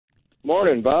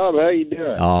Morning, Bob. How you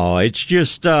doing? Oh, it's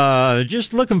just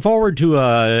looking forward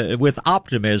to with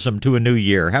optimism to a new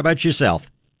year. How about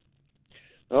yourself?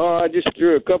 Oh, I just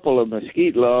threw a couple of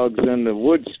mesquite logs in the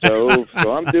wood stove,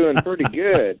 so I'm doing pretty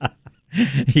good.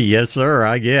 Yes, sir.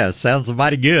 I guess sounds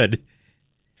mighty good.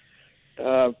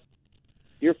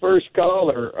 Your first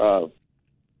caller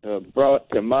brought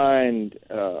to mind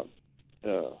a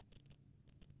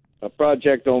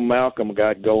project old Malcolm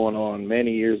got going on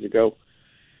many years ago.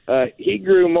 He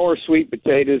grew more sweet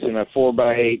potatoes in a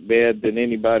 4x8 bed than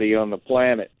anybody on the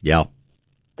planet. Yeah.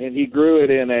 And he grew it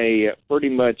in a pretty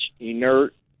much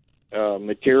inert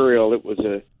material. It was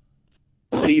a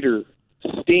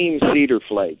steamed cedar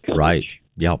flakes. Right.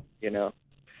 Yep.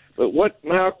 But what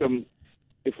Malcolm,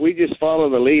 if we just follow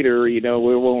the leader, we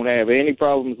won't have any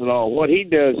problems at all. What he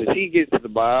does is he gets the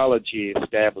biology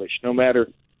established. No matter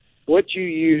what you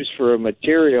use for a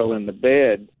material in the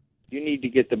bed, you need to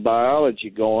get the biology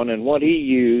going. And what he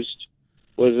used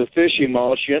was a fish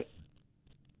emulsion,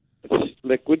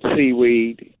 liquid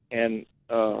seaweed, and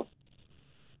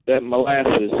that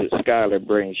molasses that Skylar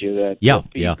brings you, that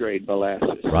feed-grade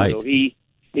molasses. Right. So he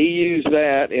used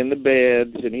that in the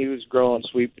beds, and he was growing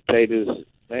sweet potatoes.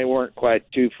 They weren't quite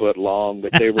 2 foot long,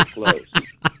 but they were close.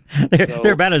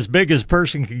 They're about as big as a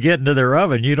person can get into their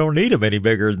oven. You don't need them any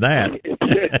bigger than that.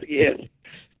 Yes.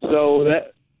 So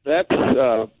that's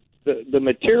the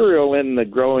material in the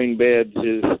growing beds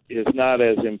is not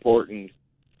as important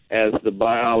as the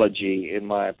biology, in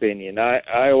my opinion.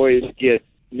 I always get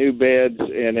new beds,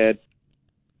 and at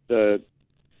the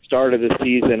start of the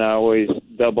season, I always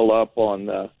double up on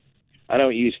I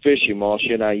don't use fish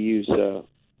emulsion. I use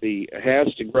the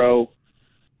Has to Grow,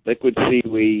 liquid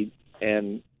seaweed,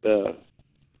 and the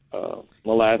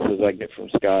molasses I get from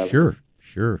Skylar.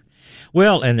 Sure.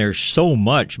 Well, and there's so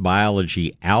much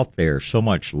biology out there, so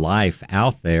much life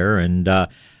out there, and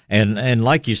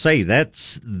like you say,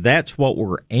 that's what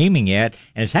we're aiming at,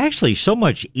 and it's actually so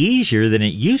much easier than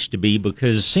it used to be,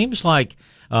 because it seems like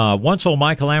once old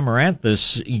Michael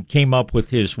Amaranthus came up with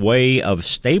his way of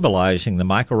stabilizing the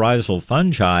mycorrhizal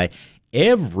fungi,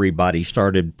 everybody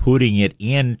started putting it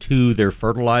into their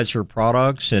fertilizer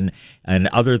products and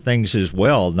other things as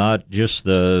well, not just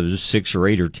the 6 or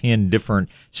 8 or 10 different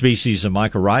species of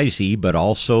mycorrhizae, but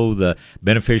also the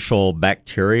beneficial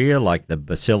bacteria like the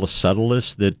Bacillus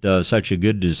subtilis that such a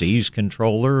good disease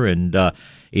controller. And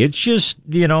it's just,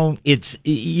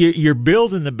 you're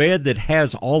building the bed that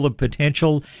has all the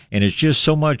potential, and it's just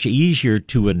so much easier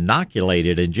to inoculate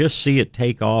it and just see it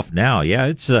take off now. Yeah,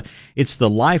 it's the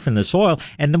life in the soil.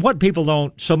 And what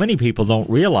so many people don't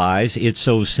realize, it's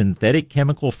those synthetic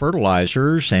chemical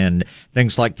fertilizers and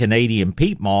things like Canadian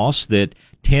peat moss that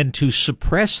tend to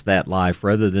suppress that life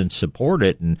rather than support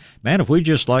it. And man, if we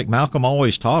just, like Malcolm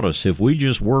always taught us, if we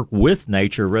just work with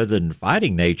nature rather than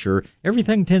fighting nature,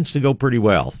 everything tends to go pretty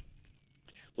well.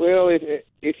 Well,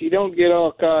 if you don't get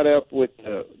all caught up with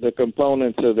the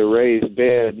components of the raised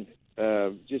bed,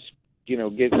 just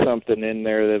get something in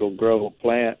there that'll grow a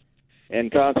plant,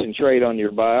 and concentrate on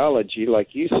your biology, like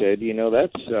you said.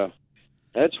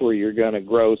 That's where you're going to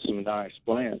grow some nice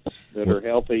plants that are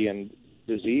healthy and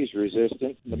disease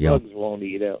resistant. The bugs won't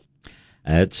eat up.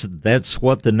 That's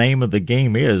what the name of the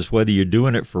game is, whether you're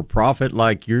doing it for profit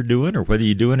like you're doing, or whether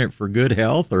you're doing it for good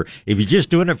health, or if you're just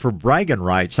doing it for bragging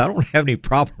rights. I don't have any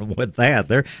problem with that.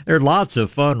 There are lots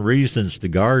of fun reasons to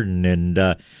garden, and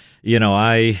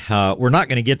we're not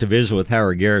going to get to visit with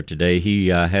Howard Garrett today. He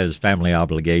has family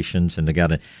obligations, and I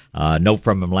got a note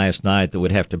from him last night that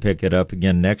would have to pick it up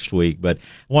again next week. But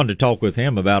I wanted to talk with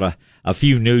him about a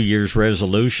few New Year's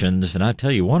resolutions, and I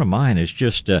tell you, one of mine is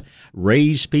just to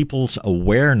raise people's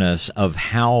awareness of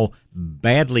how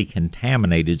badly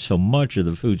contaminated so much of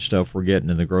the food stuff we're getting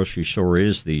in the grocery store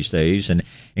is these days, and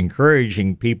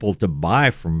encouraging people to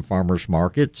buy from farmers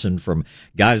markets and from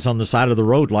guys on the side of the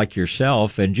road like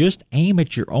yourself, and just aim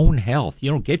at your own health.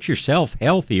 Get yourself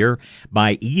healthier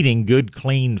by eating good,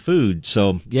 clean food.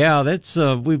 So yeah, that's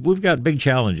we've got big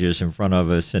challenges in front of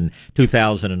us in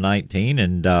 2019,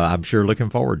 and I'm sure looking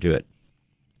forward to it.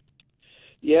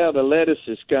 Yeah, the lettuce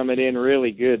is coming in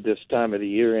really good this time of the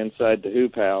year inside the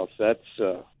hoop house. That's,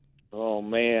 oh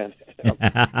man,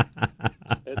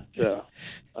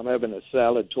 I'm having a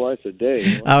salad twice a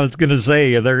day. I was going to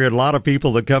say, there are a lot of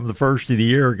people that come the first of the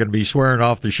year are going to be swearing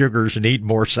off the sugars and eating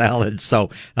more salads. So,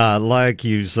 like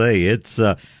you say, it's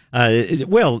not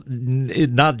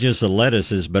just the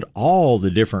lettuces, but all the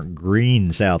different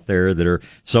greens out there that are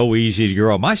so easy to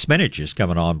grow. My spinach is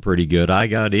coming on pretty good. I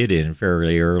got it in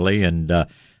fairly early, and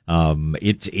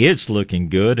It's looking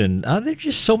good, and there's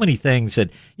just so many things that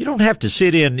you don't have to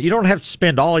sit in. You don't have to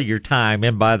spend all your time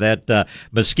in by that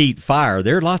mesquite fire.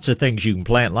 There are lots of things you can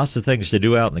plant, lots of things to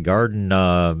do out in the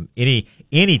garden.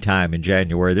 Any time in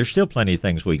January, there's still plenty of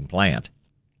things we can plant.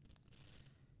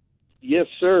 Yes,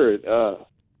 sir.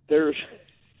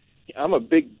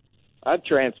 I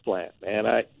transplant, and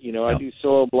I do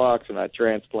soil blocks and I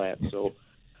transplant. So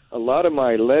a lot of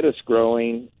my lettuce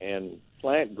growing and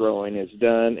plant growing is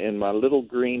done in my little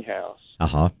greenhouse.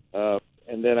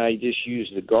 And then I just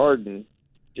use the garden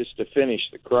just to finish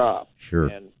the crop. Sure.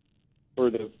 And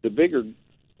for the bigger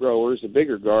growers, the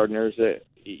bigger gardeners,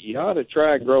 you ought to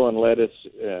try growing lettuce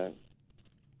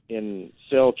in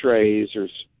cell trays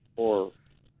or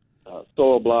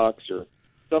soil blocks or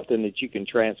something that you can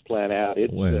transplant out.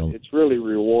 It's really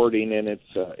rewarding, and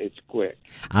it's quick.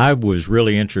 I was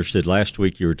really interested last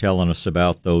week. You were telling us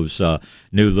about those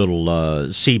new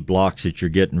little seed blocks that you're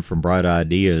getting from Bright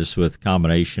Ideas with a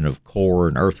combination of core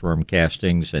and earthworm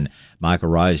castings and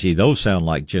mycorrhizae. Those sound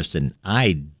like just an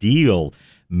ideal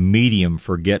medium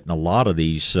for getting a lot of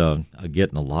things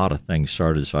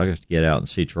started. So I have to get out and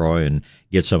see Troy and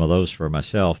get some of those for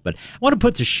myself. But I want to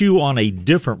put the shoe on a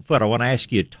different foot. I want to ask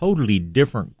you a totally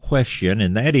different question,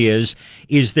 and that is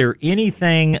there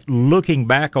anything looking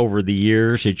back over the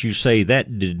years that you say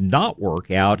that did not work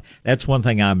out? That's one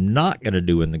thing I'm not going to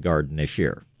do in the garden this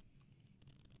year.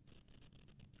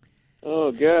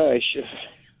 Oh, gosh.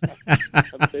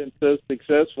 I've been so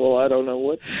successful, I don't know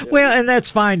what to do. Well, and that's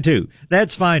fine too.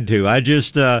 I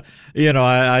just, I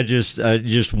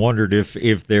just wondered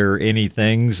if there are any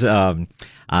things, I'm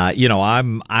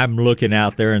looking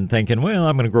out there and thinking, well,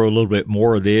 I'm going to grow a little bit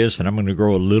more of this and I'm going to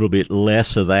grow a little bit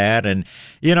less of that. And,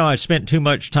 I spent too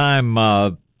much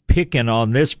time, picking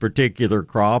on this particular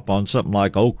crop on something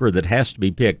like okra that has to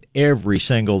be picked every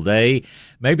single day.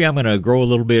 Maybe I'm going to grow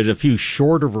a few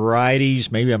shorter varieties.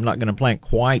 Maybe I'm not going to plant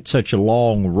quite such a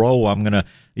long row. I'm going to,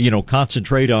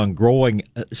 concentrate on growing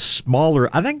smaller.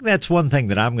 I think that's one thing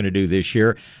that I'm going to do this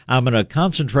year. I'm going to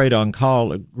concentrate on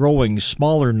growing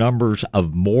smaller numbers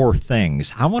of more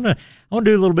things. I want to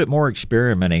do a little bit more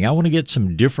experimenting. I want to get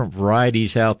some different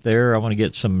varieties out there. I want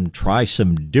to try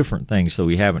some different things that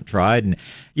we haven't tried, and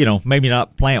maybe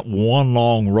not plant one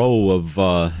long row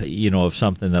of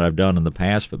something that I've done in the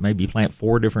past, but maybe plant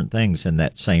 4 different things in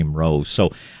that same row.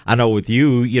 So I know with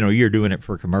you, you're doing it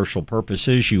for commercial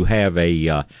purposes. You have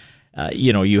a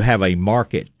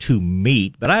market to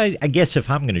meet. But I guess if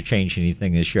I'm going to change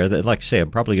anything this year, like I say,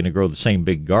 I'm probably going to grow the same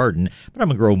big garden, but I'm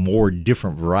going to grow more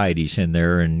different varieties in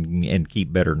there and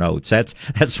keep better notes. That's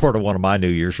sort of one of my New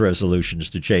Year's resolutions,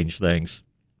 to change things.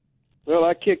 Well,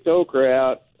 I kicked okra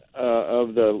out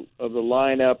of the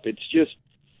lineup. It's just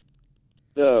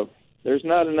there's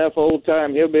not enough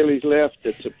old-time hillbillies left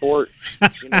to support,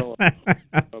 a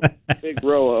big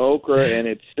row of okra, and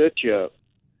it's such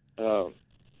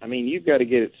you've got to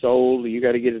get it sold. You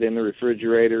got to get it in the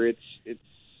refrigerator. It's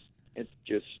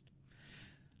just.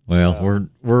 Well,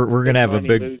 we're going to have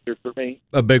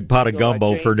a big pot of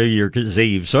gumbo for New Year's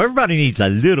Eve. So everybody needs a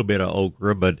little bit of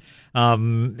okra, but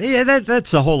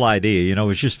that's the whole idea.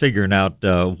 It's just figuring out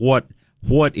what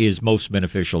is most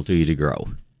beneficial to you to grow.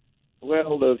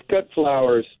 Well, those cut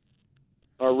flowers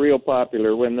are real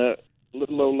popular. When the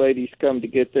little old ladies come to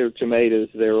get their tomatoes,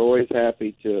 they're always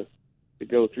happy to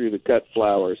go through the cut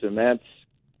flowers, and that's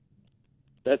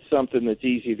something that's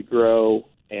easy to grow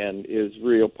and is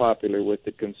real popular with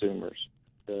the consumers.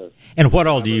 And what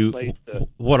all do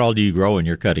you grow in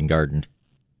your cutting garden?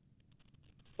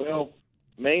 Well,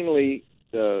 mainly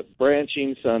the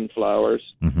branching sunflowers.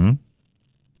 Mm-hmm.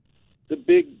 The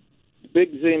big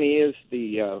zinnias,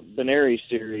 the Benary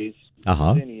series,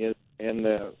 zinnias, and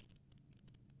I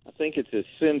think it's a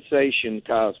Sensation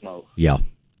Cosmo. Yeah.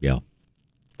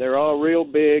 They're all real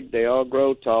big. They all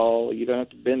grow tall. You don't have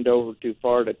to bend over too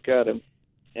far to cut them.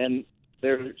 And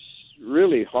they're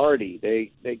really hardy.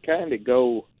 They kind of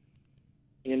go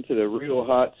into the real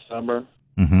hot summer,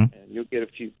 and you'll get a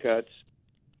few cuts.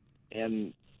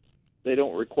 And they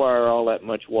don't require all that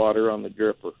much water on the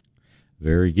dripper.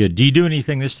 Very good. Do you do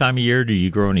anything this time of year? Do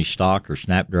you grow any stock or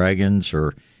snapdragons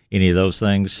or any of those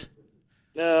things?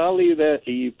 No, I'll leave that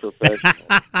to you professionals.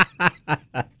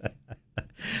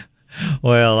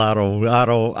 Well, I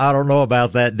don't know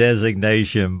about that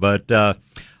designation, but well,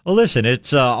 listen,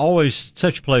 it's always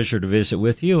such a pleasure to visit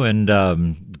with you, and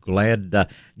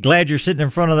glad you're sitting in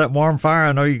front of that warm fire.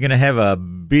 I know you're going to have a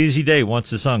busy day once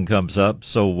the sun comes up,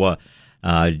 so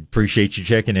I appreciate you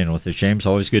checking in with us, James.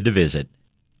 Always good to visit.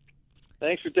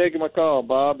 Thanks for taking my call,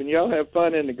 Bob, and y'all have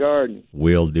fun in the garden.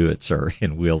 We'll do it, sir,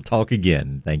 and we'll talk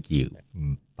again. Thank you.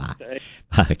 Bye. Bye.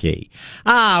 Okay.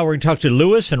 We're going to talk to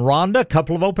Lewis and Rhonda. A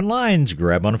couple of open lines.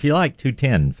 Grab one if you like.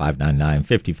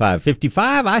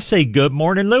 210-599-5555. I say good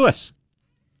morning, Lewis.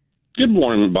 Good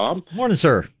morning, Bob. Morning,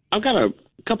 sir. I've got a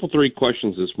couple, 3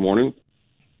 questions this morning.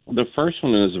 The first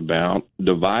one is about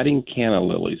dividing canna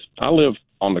lilies. I live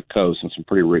on the coast in some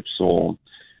pretty rich soil.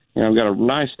 And I've got a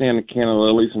nice stand of canna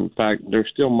lilies. In fact, they're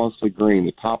still mostly green.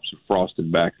 The tops are frosted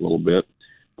back a little bit.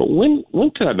 But when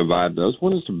could I divide those?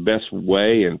 When is the best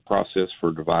way and process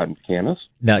for dividing cannas?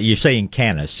 Now, you're saying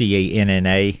canna,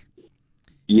 C-A-N-N-A?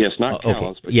 Yes, not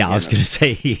callas, but yeah, cannas. I was going to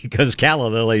say, because calla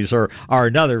lilies are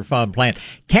another fun plant.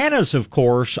 Cannas, of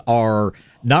course, are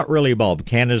not really a bulb.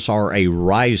 Cannas are a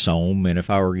rhizome, and if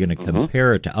I were going to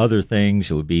compare it to other things,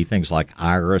 it would be things like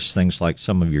iris, things like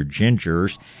some of your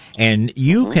gingers. And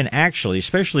you can actually,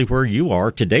 especially where you are,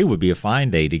 today would be a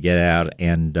fine day to get out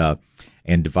and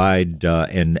divide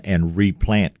and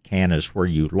replant cannas where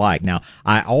you like. Now,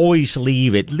 I always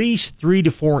leave at least 3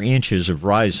 to 4 inches of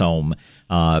rhizome,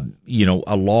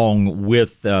 along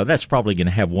with that's probably going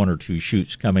to have 1 or 2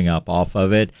 shoots coming up off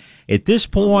of it. At this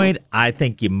point, I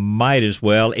think you might as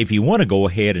well, if you want to go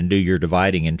ahead and do your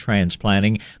dividing and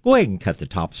transplanting, go ahead and cut the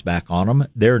tops back on them.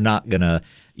 They're not going to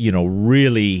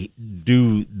really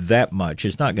do that much.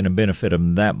 It's not going to benefit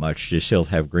them that much to still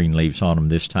have green leaves on them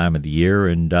this time of the year.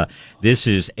 And this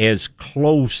is as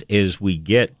close as we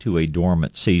get to a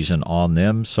dormant season on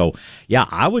them. So, yeah,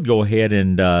 I would go ahead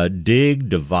and dig,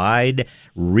 divide,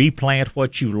 replant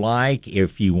what you like.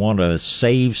 If you want to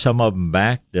save some of them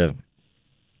back to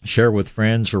share with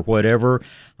friends or whatever.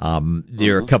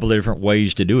 There are a couple of different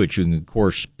ways to do it. You can, of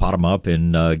course, pot them up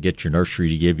and get your nursery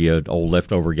to give you old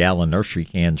leftover gallon nursery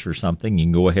cans or something. You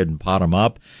can go ahead and pot them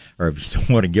up. Or if you don't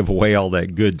want to give away all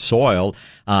that good soil,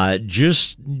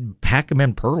 just pack them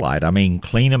in perlite. I mean,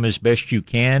 clean them as best you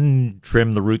can.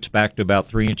 Trim the roots back to about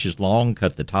 3 inches long.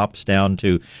 Cut the tops down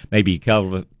to maybe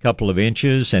a couple of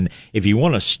inches. And if you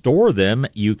want to store them,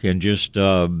 you can just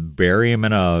bury them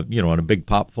in a big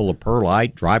pot full of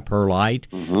perlite, dry perlite.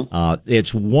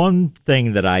 It's one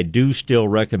thing that I do still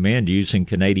recommend using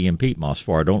Canadian peat moss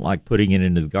for. I don't like putting it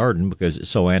into the garden because it's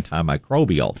so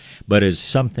antimicrobial, but as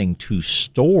something to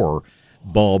store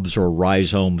bulbs or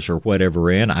rhizomes or whatever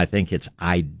in, I think it's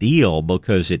ideal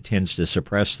because it tends to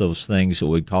suppress those things that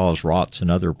would cause rots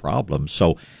and other problems.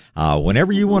 So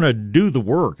whenever you want to do the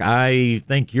work, I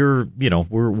think we're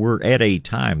at a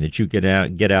time that you get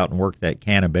out and work that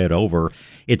canna bed over.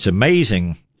 It's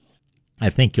amazing. I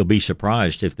think you'll be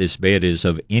surprised if this bed is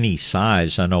of any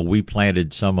size. I know we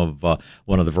planted some of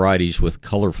one of the varieties with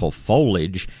colorful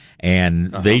foliage,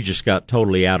 and they just got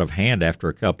totally out of hand after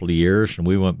a couple of years, and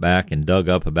we went back and dug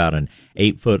up about an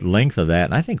 8-foot length of that,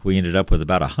 and I think we ended up with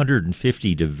about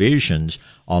 150 divisions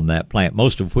on that plant,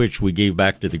 most of which we gave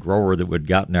back to the grower that had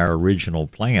gotten our original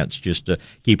plants just to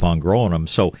keep on growing them.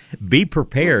 So be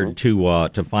prepared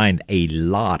to find a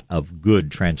lot of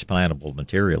good transplantable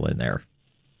material in there.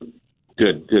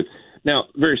 Good. Now,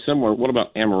 very similar, what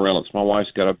about amaryllis? My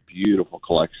wife's got a beautiful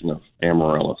collection of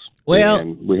amaryllis. Well,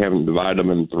 and we haven't divided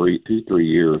them in 3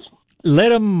 years. Let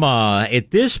them, at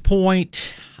this point,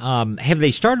 have they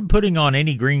started putting on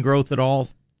any green growth at all?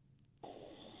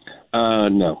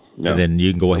 No. Then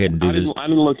you can go ahead and do this. I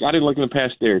didn't look in the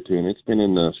past day or two, and it's been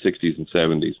in the 60s and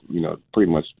 70s,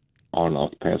 pretty much on and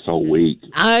off the past whole week.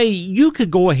 You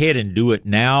could go ahead and do it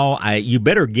now. You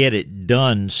better get it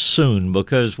done soon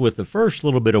because with the first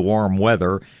little bit of warm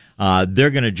weather,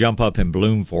 they're going to jump up and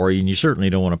bloom for you, and you certainly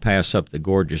don't want to pass up the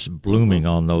gorgeous blooming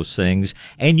on those things.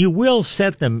 And you will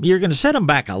you're going to set them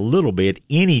back a little bit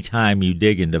anytime you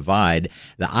dig and divide.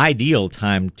 The ideal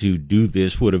time to do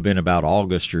this would have been about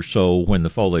August or so when the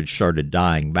foliage started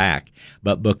dying back.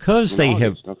 But because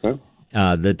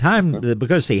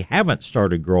because they haven't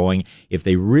started growing, if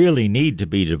they really need to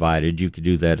be divided, you could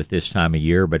do that at this time of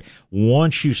year. But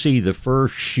once you see the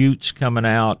first shoots coming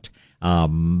out,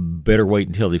 better wait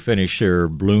until they finish their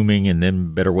blooming, and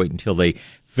then better wait until they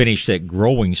finish that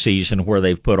growing season where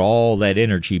they've put all that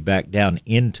energy back down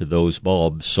into those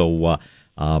bulbs. So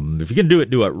if you can do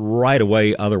it right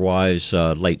away. Otherwise,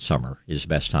 late summer is the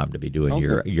best time to be doing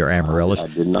your amaryllis. I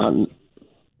did not.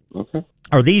 Okay.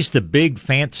 Are these the big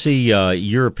fancy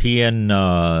European,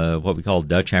 what we call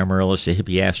Dutch amaryllis, the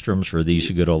hippeastrums, or are these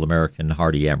a good old American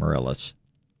hardy amaryllis?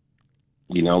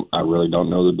 I really don't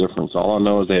know the difference. All I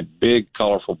know is they have big,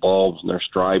 colorful bulbs, and they're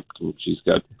striped, and she's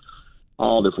got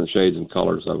all different shades and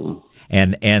colors of them.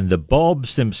 And the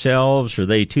bulbs themselves, are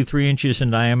they 2-3 inches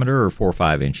in diameter or 4 or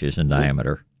 5 inches in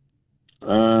diameter?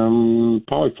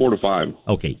 Probably 4 to 5.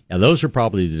 Okay, now those are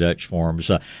probably the Dutch forms.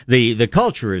 The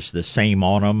culture is the same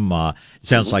on them. It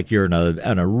sounds like you're in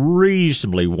a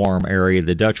reasonably warm area.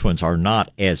 The Dutch ones are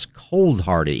not as cold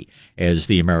hardy as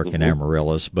the American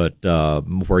Amaryllis, but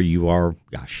where you are,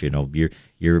 gosh,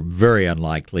 you're very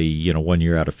unlikely. When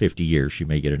you're out of 50 years, you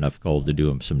may get enough cold to do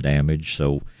them some damage.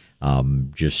 So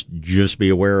just be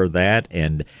aware of that.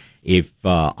 And if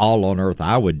all on earth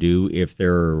I would do, if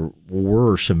there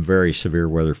were some very severe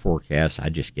weather forecasts,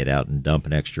 I'd just get out and dump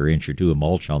an extra inch or two of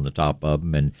mulch on the top of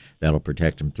them, and that'll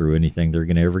protect them through anything they're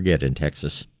going to ever get in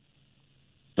Texas.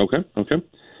 Okay.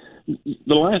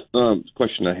 The last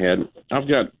question I had, I've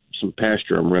got some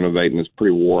pasture I'm renovating. It's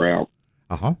pretty wore out.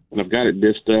 Uh-huh. And I've got it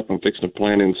disced up. I'm fixing to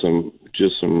plant in some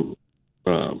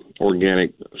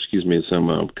organic,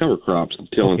 some cover crops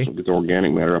and tilling some with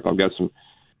organic matter up. I've got some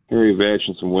hairy vetch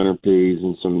and some winter peas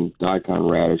and some daikon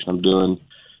radish. I'm doing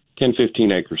 10,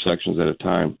 15 acre sections at a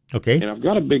time. Okay. And I've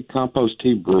got a big compost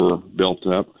tea brewer built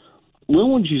up.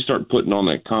 When would you start putting on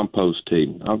that compost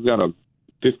tea? I've got a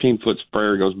 15-foot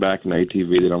sprayer goes back in the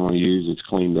ATV that I'm going to use. It's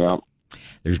cleaned out.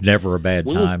 There's never a bad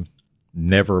time.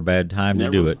 Never a bad time to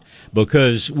do it,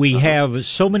 because we have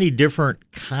so many different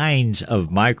kinds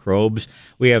of microbes.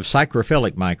 We have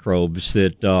psychrophilic microbes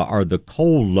that are the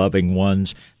cold-loving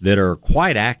ones that are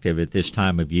quite active at this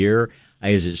time of year.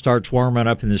 As it starts warming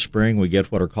up in the spring, we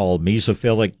get what are called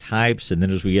mesophilic types, and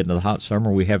then as we get into the hot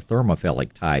summer, we have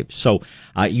thermophilic types. So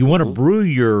you want to brew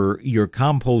your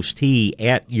compost tea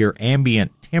at your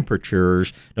ambient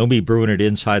temperatures. Don't be brewing it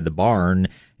inside the barn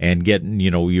and getting,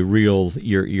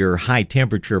 your high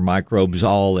temperature microbes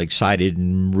all excited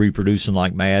and reproducing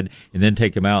like mad, and then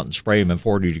take them out and spray them in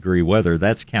 40-degree weather.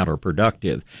 That's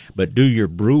counterproductive. But do your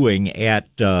brewing at,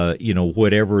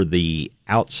 whatever the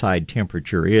outside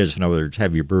temperature is. In other words,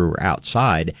 have your brewer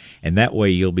outside, and that way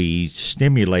you'll be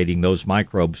stimulating those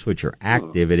microbes which are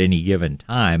active at any given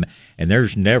time. And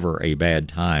there's never a bad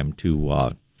time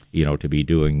to be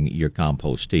doing your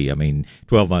compost tea.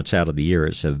 12 months out of the year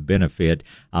is a benefit.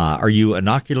 Are you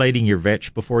inoculating your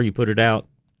vetch before you put it out?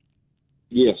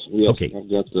 Yes. Okay. I've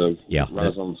got the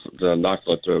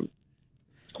inoculate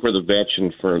for the vetch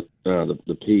and for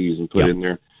the peas and put it in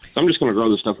there. So I'm just going to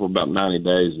grow this stuff for about 90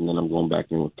 days, and then I'm going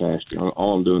back in with pasture.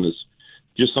 All I'm doing is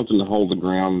just something to hold the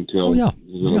ground until it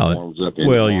warms up.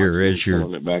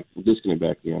 Disking it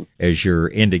back in. As you're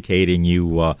indicating,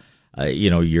 you're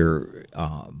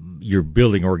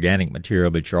building organic material,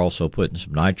 but you're also putting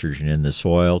some nitrogen in the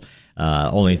soil.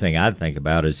 Only thing I'd think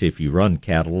about is if you run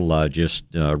cattle,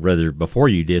 rather before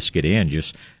you disc it in,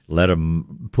 just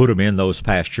put them in those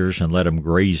pastures and let them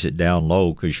graze it down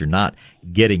low, because you're not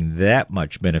getting that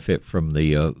much benefit from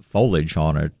the foliage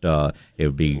on it. It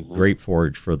would be great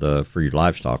forage for your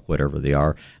livestock, whatever they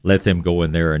are. Let them go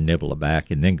in there and nibble it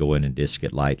back, and then go in and disc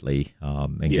it lightly.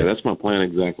 That's my plan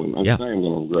exactly. I'm saying I'm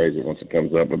going to graze it once it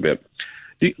comes up a bit.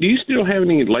 Do you still have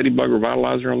any ladybug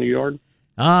revitalizer on the yard?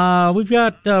 We've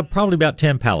got probably about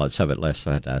 10 pallets of it left,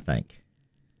 I think.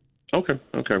 Okay,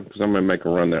 because I'm going to make a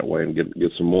run that way and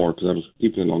get some more, because I was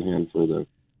keeping it on hand for the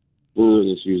brewer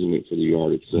that's using it for the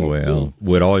yard itself. Well,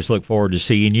 we'd always look forward to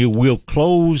seeing you. We'll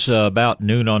close about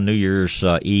noon on New Year's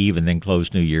Eve and then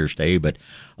close New Year's Day, but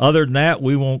other than that,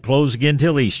 we won't close again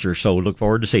till Easter, so look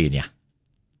forward to seeing you.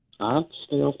 I'll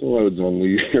stay off the roads on New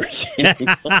Year's Eve.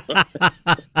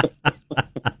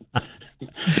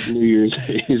 New Year's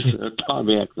Eve,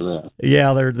 probably after that.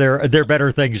 Yeah, there are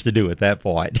better things to do at that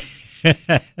point. All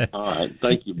right.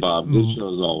 Thank you, Bob. Good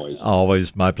show as always.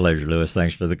 Always my pleasure, Lewis.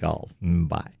 Thanks for the call.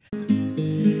 Bye.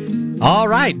 All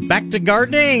right, back to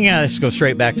gardening. Let's go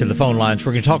straight back to the phone lines.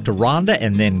 We're going to talk to Rhonda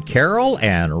and then Carol,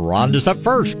 and Rhonda's up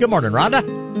first. Good morning, Rhonda.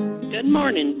 Good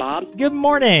morning, Bob. Good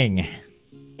morning.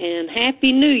 And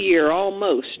Happy New Year,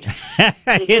 almost.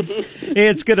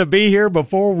 It's going to be here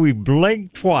before we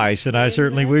blink twice, and I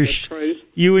certainly wish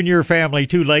you and your family,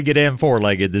 two-legged and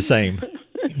four-legged, the same.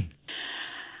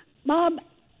 Bob,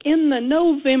 in the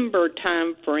November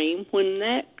time frame, when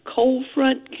that cold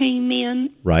front came in,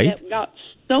 it got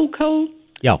so cold.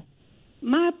 Yeah.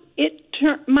 My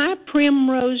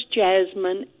primrose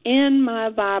jasmine and my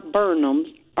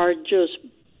viburnums are just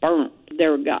burnt.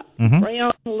 They've got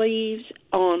brown leaves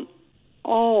on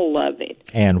all of it.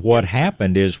 And what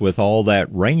happened is, with all that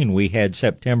rain we had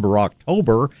September,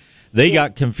 October, they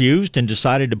got confused and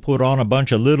decided to put on a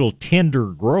bunch of little tender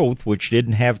growth, which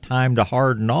didn't have time to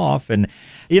harden off. And,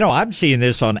 I'm seeing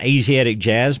this on Asiatic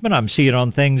jasmine. I'm seeing it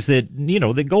on things that,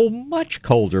 that go much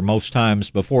colder most times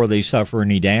before they suffer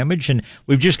any damage. And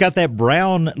we've just got that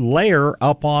brown layer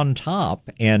up on top.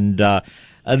 And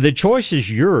the choice is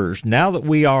yours. Now that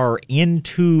we are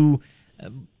into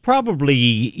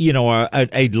probably,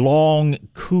 a long,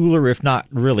 cooler, if not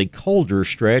really colder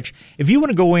stretch. If you want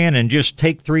to go in and just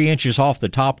take 3 inches off the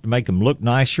top to make them look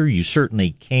nicer, you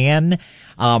certainly can.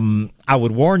 I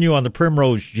would warn you on the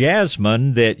primrose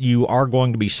jasmine that you are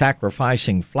going to be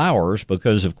sacrificing flowers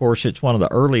because, of course, it's one of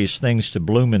the earliest things to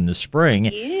bloom in the spring.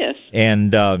 Yes.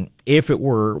 And if it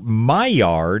were my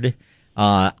yard,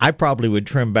 I probably would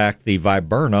trim back the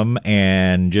viburnum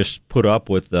and just put up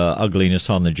with the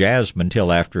ugliness on the jasmine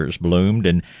till after it's bloomed.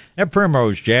 And that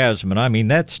primrose jasmine, I mean,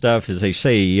 that stuff, as they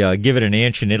say, give it an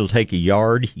inch and it'll take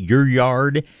your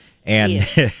yard. And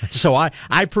so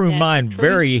I prune mine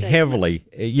very heavily,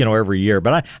 every year.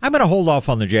 But I'm going to hold off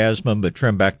on the jasmine, but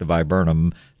trim back the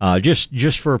viburnum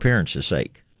just for appearance's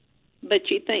sake. But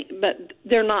but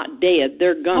they're not dead.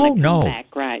 They're going to come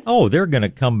back, right? Oh, they're going to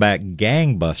come back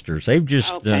gangbusters. They've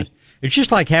just, it's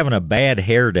just like having a bad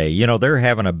hair day. They're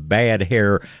having a bad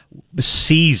hair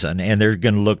season and they're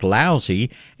going to look lousy.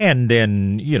 And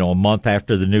then, a month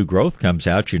after the new growth comes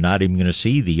out, you're not even going to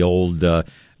see the old,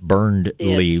 burned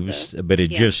leaves. But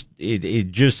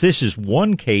this is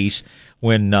one case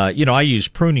when, I use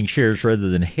pruning shears rather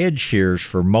than head shears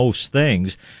for most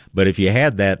things. But if you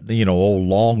had that, old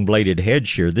long-bladed head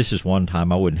shear, this is one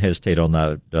time I wouldn't hesitate on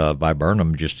that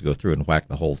viburnum just to go through and whack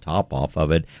the whole top off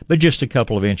of it. But just a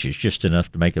couple of inches, just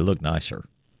enough to make it look nicer.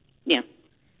 Yeah.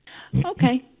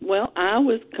 Okay. Well, I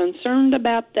was concerned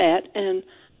about that, and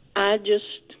I just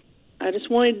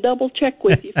wanted to double-check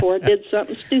with you before I did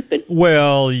something stupid.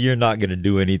 Well, you're not going to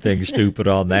do anything stupid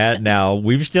on that. Now,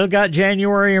 we've still got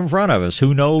January in front of us.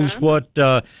 Who knows what,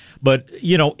 but,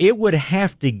 it would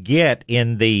have to get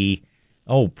in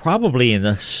probably in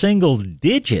the single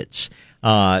digits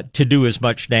to do as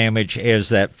much damage as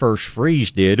that first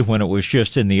freeze did when it was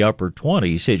just in the upper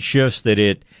 20s. It's just that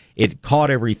it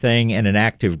caught everything in an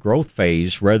active growth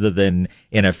phase rather than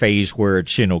in a phase where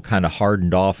it's, kind of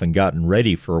hardened off and gotten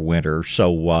ready for winter.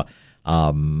 So,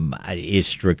 it's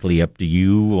strictly up to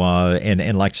you.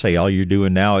 And like I say, all you're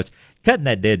doing now is cutting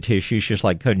that dead tissue. It's just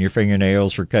like cutting your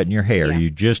fingernails or cutting your hair.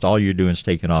 Yeah. All you're doing is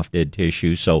taking off dead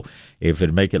tissue. So if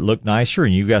it'd make it look nicer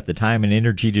and you've got the time and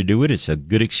energy to do it, it's a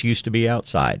good excuse to be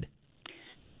outside.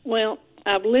 Well,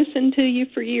 I've listened to you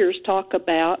for years talk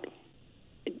about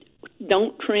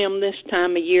don't trim this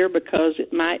time of year because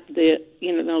it might,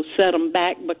 set them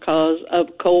back because of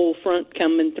cold front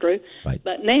coming through. Right.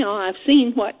 But now I've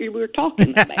seen what you were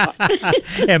talking about.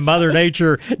 And Mother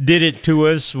Nature did it to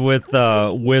us with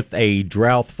a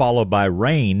drought followed by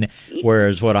rain,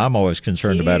 whereas what I'm always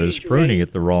concerned about is pruning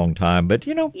at the wrong time. But,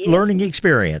 learning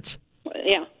experience.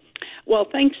 Yeah. Well,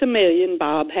 thanks a million,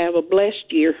 Bob. Have a blessed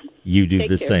year. You do Take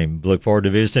the care. same. Look forward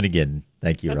to visiting again.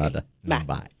 Thank you, Okay. Rhonda. Bye.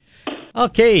 Bye.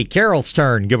 Okay, Carol's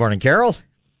turn. Good morning, Carol.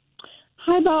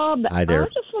 Hi, Bob. Hi there. I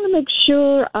just want to make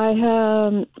sure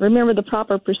I remember the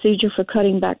proper procedure for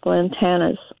cutting back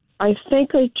lantanas. I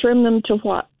think I trim them to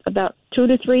about 2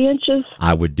 to 3 inches?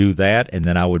 I would do that, and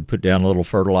then I would put down a little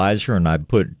fertilizer, and I'd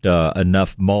put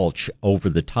enough mulch over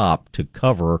the top to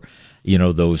cover,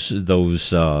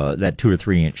 that 2 or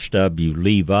 3 inch stub you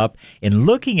leave up. And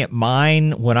looking at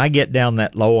mine, when I get down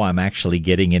that low, I'm actually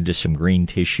getting into some green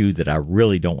tissue that I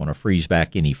really don't want to freeze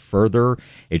back any further.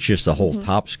 It's just the whole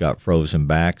top's got frozen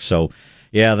back. So,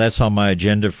 yeah, that's on my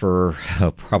agenda for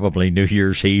probably New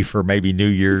Year's Eve or maybe New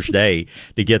Year's Day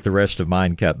to get the rest of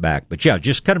mine cut back. But yeah,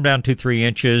 just cut them down 2-3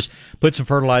 inches, put some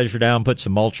fertilizer down, put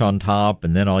some mulch on top,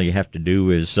 and then all you have to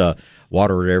do is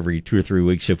water it every 2 or 3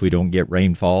 weeks if we don't get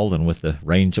rainfall. And with the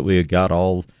rains that we got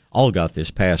all got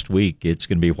this past week, it's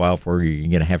going to be a while before you're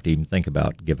going to have to even think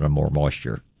about giving them more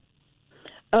moisture.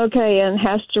 Okay, and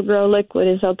has to grow liquid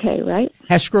is okay, right?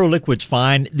 Has to grow liquid's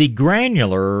fine. The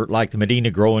granular, like the Medina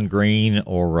Growing Green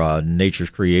or Nature's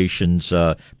Creations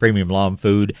Premium Lawn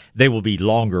Food, they will be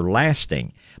longer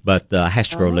lasting. But has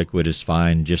to grow liquid is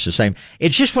fine, just the same.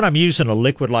 It's just when I'm using a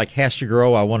liquid like has to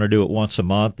grow, I want to do it once a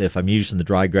month. If I'm using the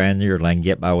dry granular, I can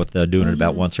get by with doing it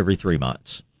about once every 3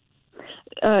 months.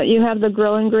 You have the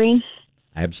Growing Green?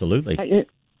 Absolutely.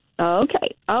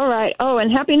 Okay. All right. Oh,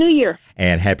 and Happy New Year.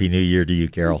 And Happy New Year to you,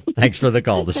 Carol. Thanks for the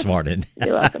call this morning.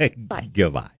 You're welcome. Bye.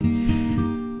 Goodbye.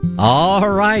 All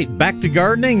right, back to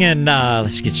gardening, and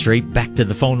let's get straight back to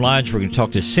the phone lines. We're going to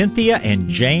talk to Cynthia and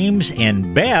James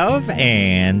and Bev,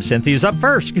 and Cynthia's up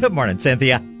first. Good morning,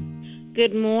 Cynthia.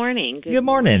 Good morning. Good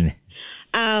morning.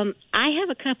 I have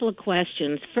a couple of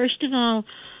questions. First of all,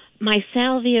 my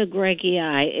Salvia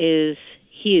greggii is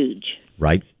huge.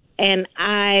 Right. And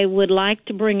I would like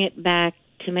to bring it back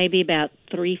to maybe about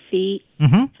 3 feet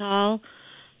tall.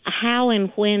 How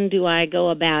and when do I go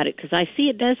about it? Because I see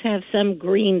it does have some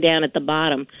green down at the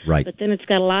bottom. Right. But then it's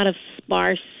got a lot of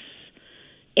sparse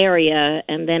area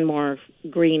and then more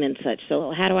green and such.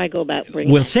 So how do I go about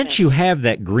bringing Well, that since back? you have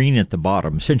that green at the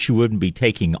bottom, since you wouldn't be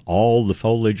taking all the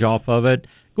foliage off of it,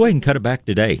 go ahead and cut it back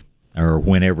today or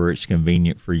whenever it's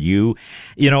convenient for you.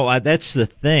 That's the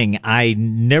thing. I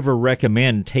never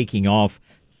recommend taking off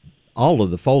all of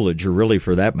the foliage, or really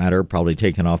for that matter, probably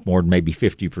taking off more than maybe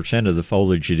 50% of the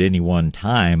foliage at any one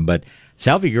time. But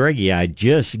Salvia greggii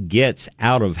just gets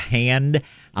out of hand.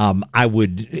 I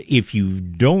would, if you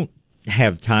don't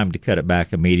have time to cut it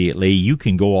back immediately, you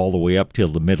can go all the way up till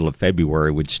the middle of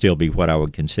February would still be what I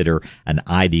would consider an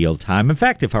ideal time. In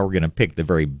fact, if I were going to pick the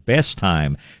very best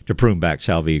time to prune back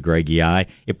Salvia greggii,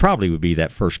 it probably would be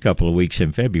that first couple of weeks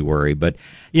in February. But,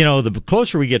 the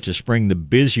closer we get to spring, the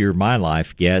busier my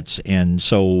life gets. And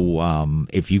so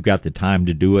if you've got the time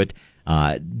to do it,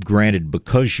 granted,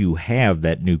 because you have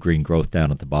that new green growth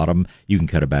down at the bottom, you can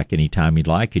cut it back anytime you'd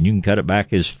like, and you can cut it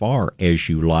back as far as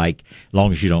you like, as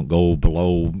long as you don't go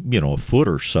below, a foot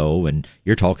or so. And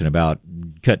you're talking about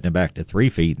cutting it back to 3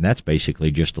 feet, and that's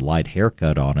basically just a light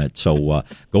haircut on it. So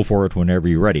go for it whenever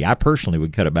you're ready. I personally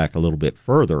would cut it back a little bit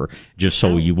further, just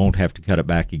so you won't have to cut it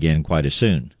back again quite as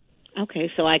soon.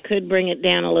 Okay, so I could bring it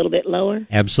down a little bit lower?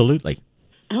 Absolutely.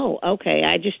 Oh, okay.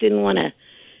 I just didn't want to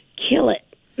kill it.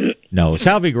 No,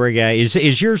 Salvia greggii,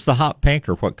 is yours the hot pink,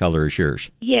 or what color is yours?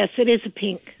 Yes, it is a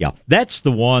pink. Yeah, that's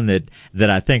the one that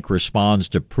I think responds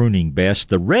to pruning best.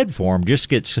 The red form just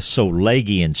gets so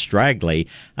leggy and straggly.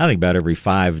 I think about every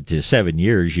 5 to 7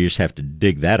 years you just have to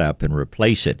dig that up and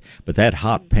replace it. But that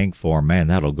hot pink form, man,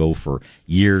 that'll go for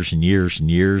years and years and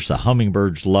years. The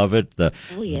hummingbirds love it. The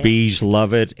bees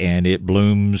love it, and it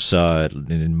blooms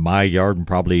in my yard, and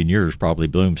probably in yours, probably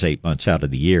blooms 8 months out of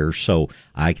the year. So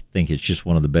I think it's just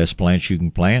one of the best plants you can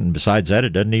plant, and besides that, it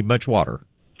doesn't need much water.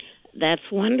 That's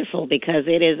wonderful, because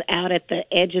it is out at the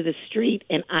edge of the street,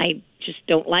 and I just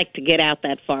don't like to get out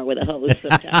that far with a hose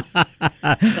sometimes.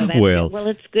 Well,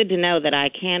 it's good to know that I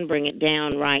can bring it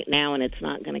down right now, and it's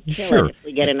not going to kill it if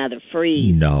we get another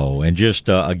freeze. No, and just,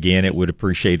 again, it would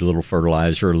appreciate a little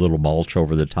fertilizer, a little mulch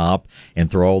over the top,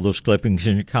 and throw all those clippings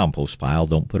in your compost pile.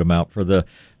 Don't put them out for the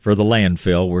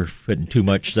landfill. We're putting too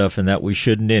much stuff in that we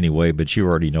shouldn't anyway, but you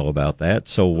already know about that.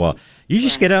 So you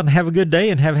just get out and have a good day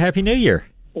and have a Happy New Year.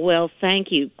 Well,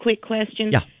 thank you. Quick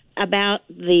question. Yeah. About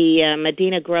the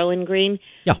Medina Growing Green.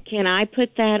 Yeah. Can I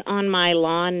put that on my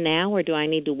lawn now, or do I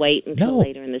need to wait until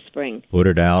later in the spring? Put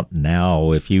it out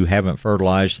now. If you haven't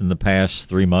fertilized in the past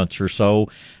 3 months or so,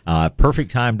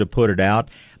 perfect time to put it out.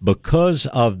 Because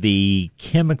of the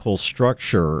chemical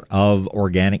structure of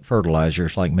organic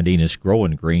fertilizers like Medina's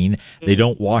Growing Green, they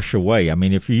don't wash away. I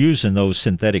mean, if you're using those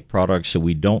synthetic products that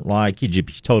we don't like, you'd just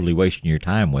be totally wasting your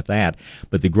time with that.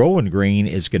 But the Growing Green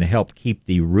is going to help keep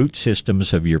the root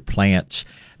systems of your plants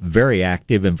very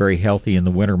active and very healthy in the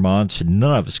winter months.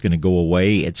 None of it's going to go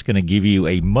away. It's going to give you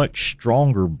a much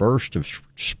stronger burst of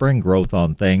spring growth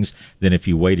on things than if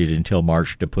you waited until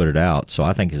March to put it out. So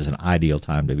I think it's an ideal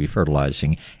time to be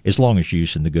fertilizing, as long as you're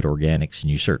using the good organics,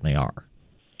 and you certainly are.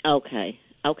 Okay.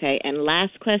 And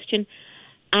last question.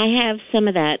 I have some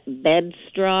of that bed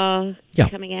straw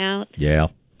coming out. Yeah.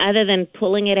 Other than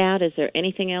pulling it out, is there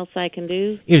anything else I can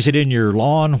do? Is it in your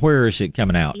lawn? Where is it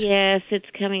coming out? Yes, it's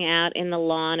coming out in the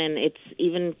lawn, and it's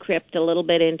even crept a little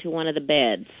bit into one of the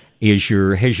beds. Has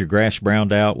your grass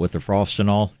browned out with the frost and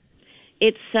all?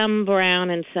 It's some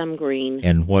brown and some green.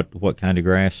 And what kind of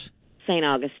grass? St.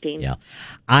 Augustine. Yeah.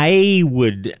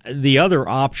 The other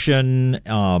option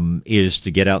is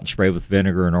to get out and spray with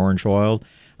vinegar and orange oil.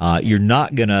 You're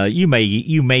not gonna. You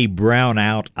may brown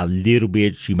out a little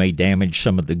bit. You may damage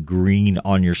some of the green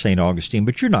on your St. Augustine,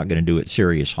 but you're not going to do it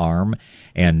serious harm.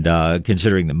 And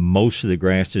considering that most of the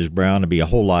grass is brown, it'd be a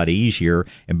whole lot easier.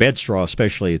 And bed straw,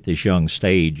 especially at this young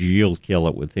stage, you'll kill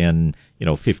it within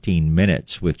 15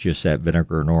 minutes with just that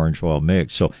vinegar and orange oil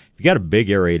mix. So if you got a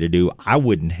big area to do, I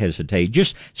wouldn't hesitate.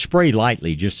 Just spray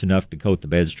lightly, just enough to coat the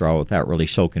bed straw without really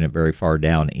soaking it very far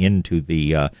down into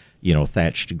the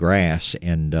thatched grass,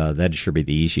 and that'd sure be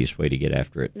the easiest way to get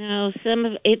after it. No,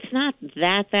 it's not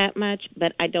that much,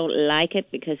 but I don't like it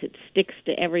because it sticks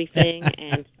to everything,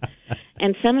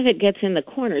 and some of it gets in the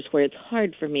corners where it's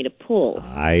hard for me to pull.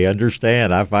 I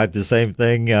understand. I find the same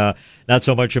thing, not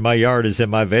so much in my yard as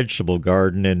in my vegetable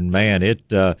garden, and man,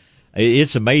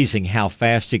 it's amazing how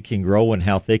fast it can grow and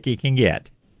how thick it can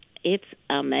get. It's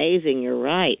amazing. You're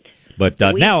right. But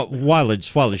now, while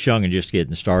it's young and just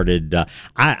getting started,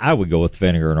 I would go with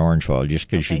vinegar and orange oil just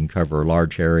because you can cover a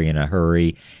large area in a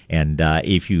hurry. And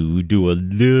if you do a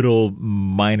little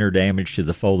minor damage to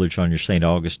the foliage on your St.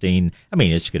 Augustine, I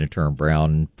mean, it's going to turn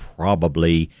brown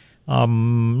probably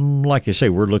Like I say,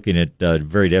 we're looking at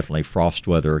very definitely frost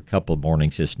weather a couple of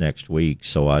mornings this next week,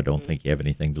 so I don't think you have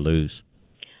anything to lose.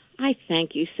 I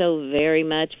thank you so very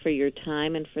much for your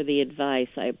time and for the advice.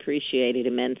 I appreciate it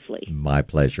immensely. My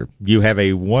pleasure. You have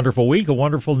a wonderful week, a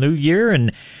wonderful new year,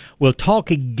 and we'll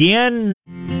talk again.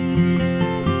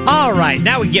 All right,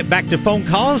 now we get back to phone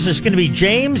calls. It's going to be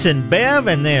James and Bev,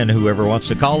 and then whoever wants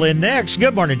to call in next.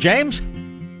 Good morning, James.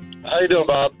 How you doing,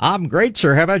 Bob? I'm great,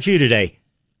 sir. How about you today?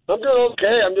 I'm doing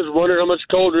okay. I'm just wondering how much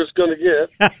colder it's going to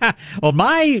get. Well,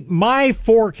 my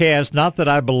forecast, not that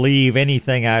I believe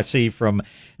anything I see from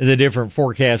the different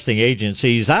forecasting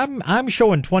agencies, I'm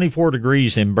showing 24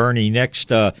 degrees in Bernie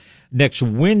next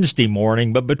Wednesday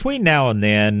morning, but between now and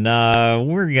then,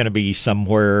 we're going to be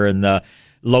somewhere in the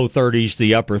low 30s,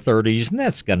 the upper 30s, and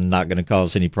that's not going to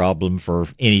cause any problem for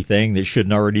anything that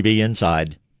shouldn't already be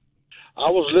inside. I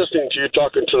was listening to you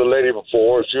talking to the lady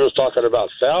before, and she was talking about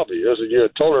salvias, and you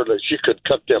had told her that she could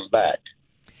cut them back.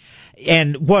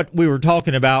 And what we were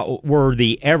talking about were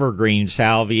the evergreen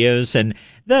salvias, and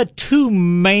the two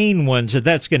main ones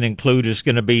that's going to include is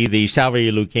going to be the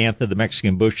Salvia leucantha, the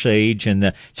Mexican bush sage, and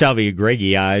the Salvia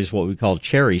greggii, what we call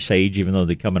cherry sage, even though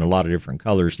they come in a lot of different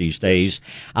colors these days.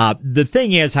 The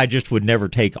thing is, I just would never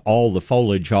take all the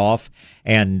foliage off.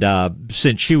 And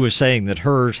since she was saying that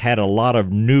hers had a lot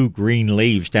of new green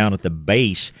leaves down at the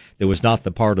base that was not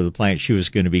the part of the plant she was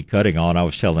going to be cutting on, I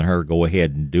was telling her, go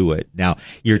ahead and do it. Now,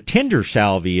 your tender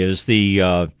salvia is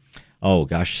the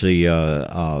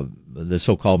the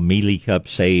so-called mealy cup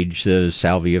sage, the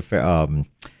Salvia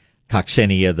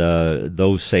coccinea,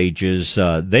 those sages,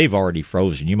 they've already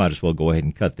frozen. You might as well go ahead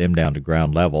and cut them down to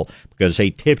ground level because they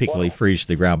typically freeze to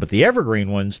the ground. But the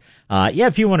evergreen ones,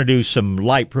 if you want to do some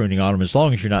light pruning on them, as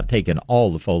long as you're not taking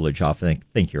all the foliage off, I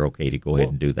think you're okay to go ahead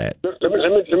and do that. Let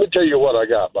me tell you what I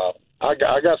got, Bob. I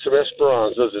got some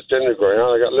esperanzas that's in the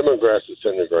ground. I got lemongrass that's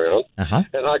in the ground,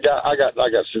 and I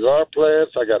got cigar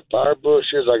plants. I got fire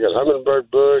bushes. I got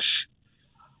hummingbird bush.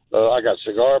 I got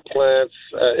cigar plants.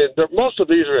 Most of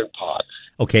these are in pots.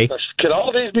 Okay. Can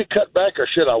all these be cut back, or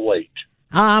should I wait?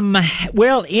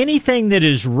 Well, anything that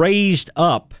is raised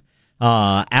up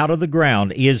out of the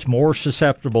ground is more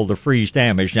susceptible to freeze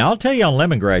damage. Now, I'll tell you on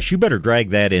lemongrass, you better drag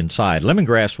that inside.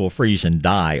 Lemongrass will freeze and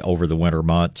die over the winter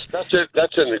months. That's it.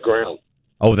 That's in the ground.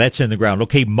 Oh, that's in the ground.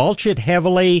 Okay, mulch it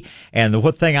heavily. And the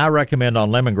one thing I recommend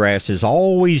on lemongrass is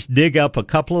always dig up a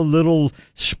couple of little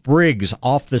sprigs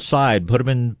off the side, put them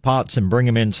in pots and bring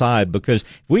them inside, because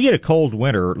if we get a cold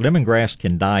winter, lemongrass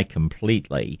can die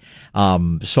completely.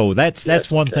 So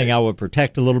that's one thing I would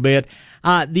protect a little bit.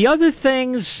 The other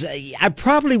things, I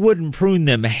probably wouldn't prune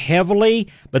them heavily,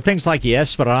 but things like the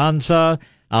Esperanza,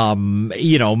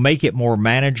 make it more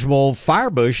manageable.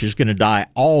 Firebush is going to die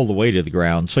all the way to the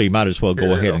ground, so you might as well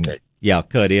go ahead and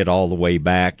cut it all the way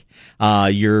back.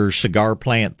 Your cigar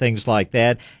plant, things like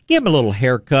that, give them a little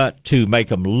haircut to make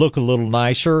them look a little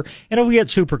nicer. And if we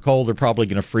get super cold, they're probably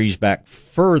going to freeze back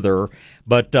further.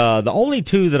 But the only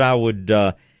two that I would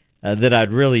that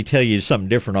I'd really tell you something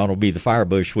different on will be the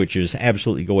firebush, which is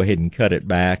absolutely go ahead and cut it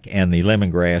back, and the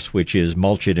lemongrass, which is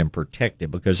mulch it and protect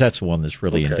it, because that's the one that's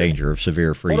really in danger of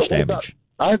severe freeze damage.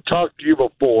 I've talked to you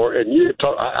before, and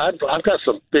I've got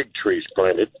some big trees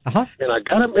planted, and I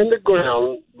got them in the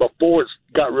ground before it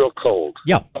got real cold.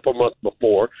 Yeah, a couple months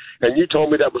before, and you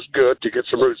told me that was good to get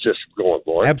some root system going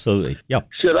for it. Absolutely, yeah.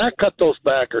 Should I cut those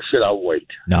back, or should I wait?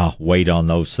 No, wait on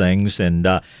those things, and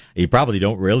you probably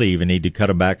don't really even need to cut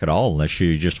them back at all unless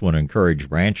you just want to encourage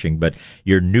branching. But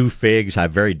your new figs, I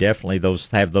very definitely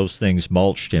have those things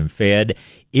mulched and fed.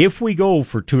 If we go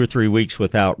for 2 or 3 weeks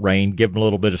without rain, give them a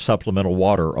little bit of supplemental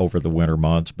water over the winter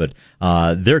months, but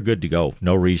they're good to go.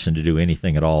 No reason to do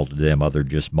anything at all to them other than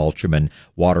just mulch them and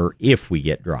water if we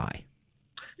get dry.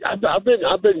 I've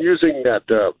been using that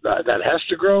has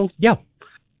to grow. Yeah.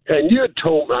 And you had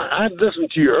told me, I listened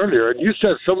to you earlier, and you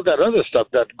said some of that other stuff,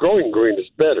 that growing green is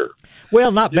better.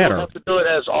 Well, not better. You don't have to do it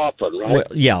as often, right? Well,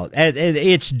 yeah,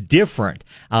 it's different.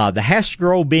 The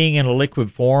Has-to-Grow being in a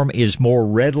liquid form is more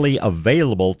readily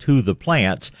available to the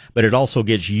plants, but it also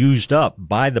gets used up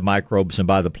by the microbes and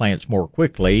by the plants more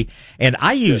quickly. And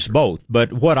I use both,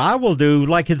 but what I will do,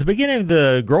 like at the beginning of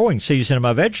the growing season in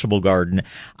my vegetable garden,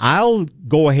 I'll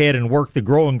go ahead and work the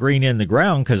growing green in the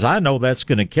ground because I know that's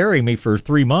going to carry me for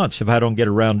 3 months if I don't get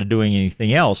around to doing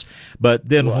anything else. But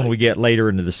then when we get later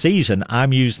into the season,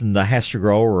 I'm using the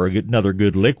Has-to-Grow or another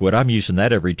good liquid. I'm using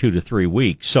that every 2 to 3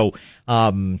 weeks. So,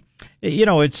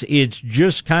 it's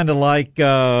just kind of like you're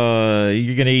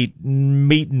going to eat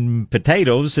meat and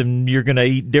potatoes, and you're going to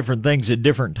eat different things at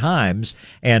different times,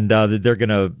 and they're going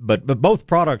to. But both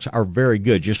products are very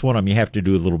good. Just one of them you have to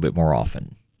do a little bit more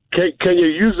often. Can you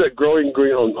use that growing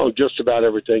green on just about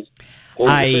everything?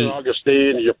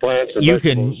 Augustine, your plants. And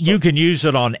you can use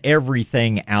it on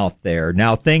everything out there.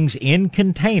 Now, things in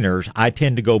containers, I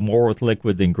tend to go more with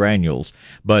liquid than granules.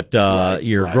 But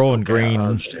growing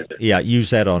green, use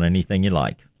that on anything you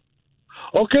like.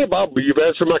 Okay, Bob, you've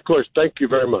answered my question. Thank you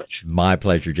very much. My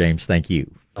pleasure, James. Thank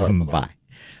you. Bye.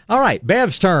 All right,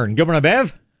 Bev's turn. Good morning,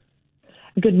 Bev.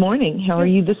 Good morning. How are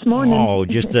you this morning? Oh,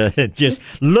 just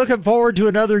looking forward to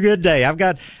another good day. I've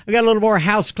got a little more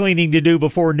house cleaning to do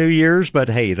before New Year's, but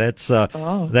hey, that's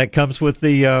that comes with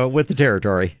the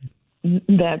territory.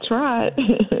 That's right.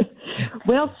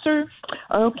 Well, sir,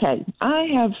 okay, I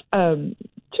have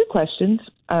two questions,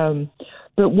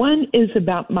 but one is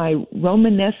about my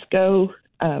Romanesco.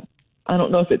 I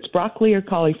don't know if it's broccoli or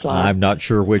cauliflower. I'm not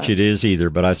sure which it is either,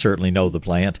 but I certainly know the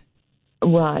plant.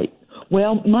 Right.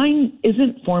 Well, mine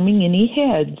isn't forming any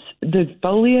heads. The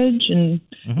foliage and,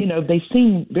 they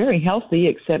seem very healthy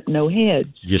except no heads.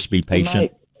 Just be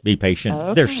patient. Be patient.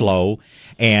 Okay. They're slow.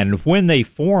 And when they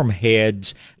form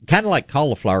heads, kind of like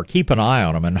cauliflower, keep an eye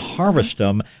on them and harvest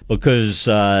them because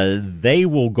they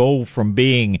will go from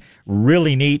being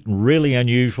really neat and really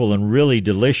unusual and really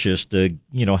delicious to,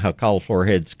 how cauliflower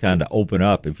heads kind of open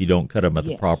up if you don't cut them at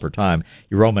the proper time.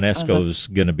 Your Romanesco is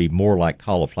going to be more like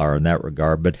cauliflower in that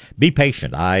regard. But be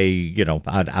patient.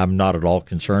 I'm not at all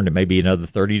concerned. It may be another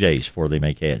 30 days before they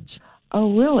make heads.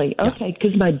 Oh, really? Okay,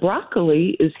 because my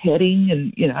broccoli is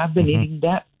heading, and I've been eating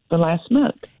that the last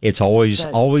month. It's always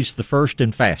the first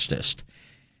and fastest.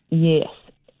 Yes,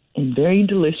 and very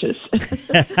delicious.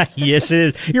 Yes,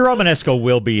 it is. Your Romanesco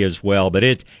will be as well, but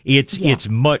it's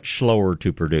much slower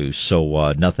to produce,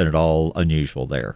 so nothing at all unusual there.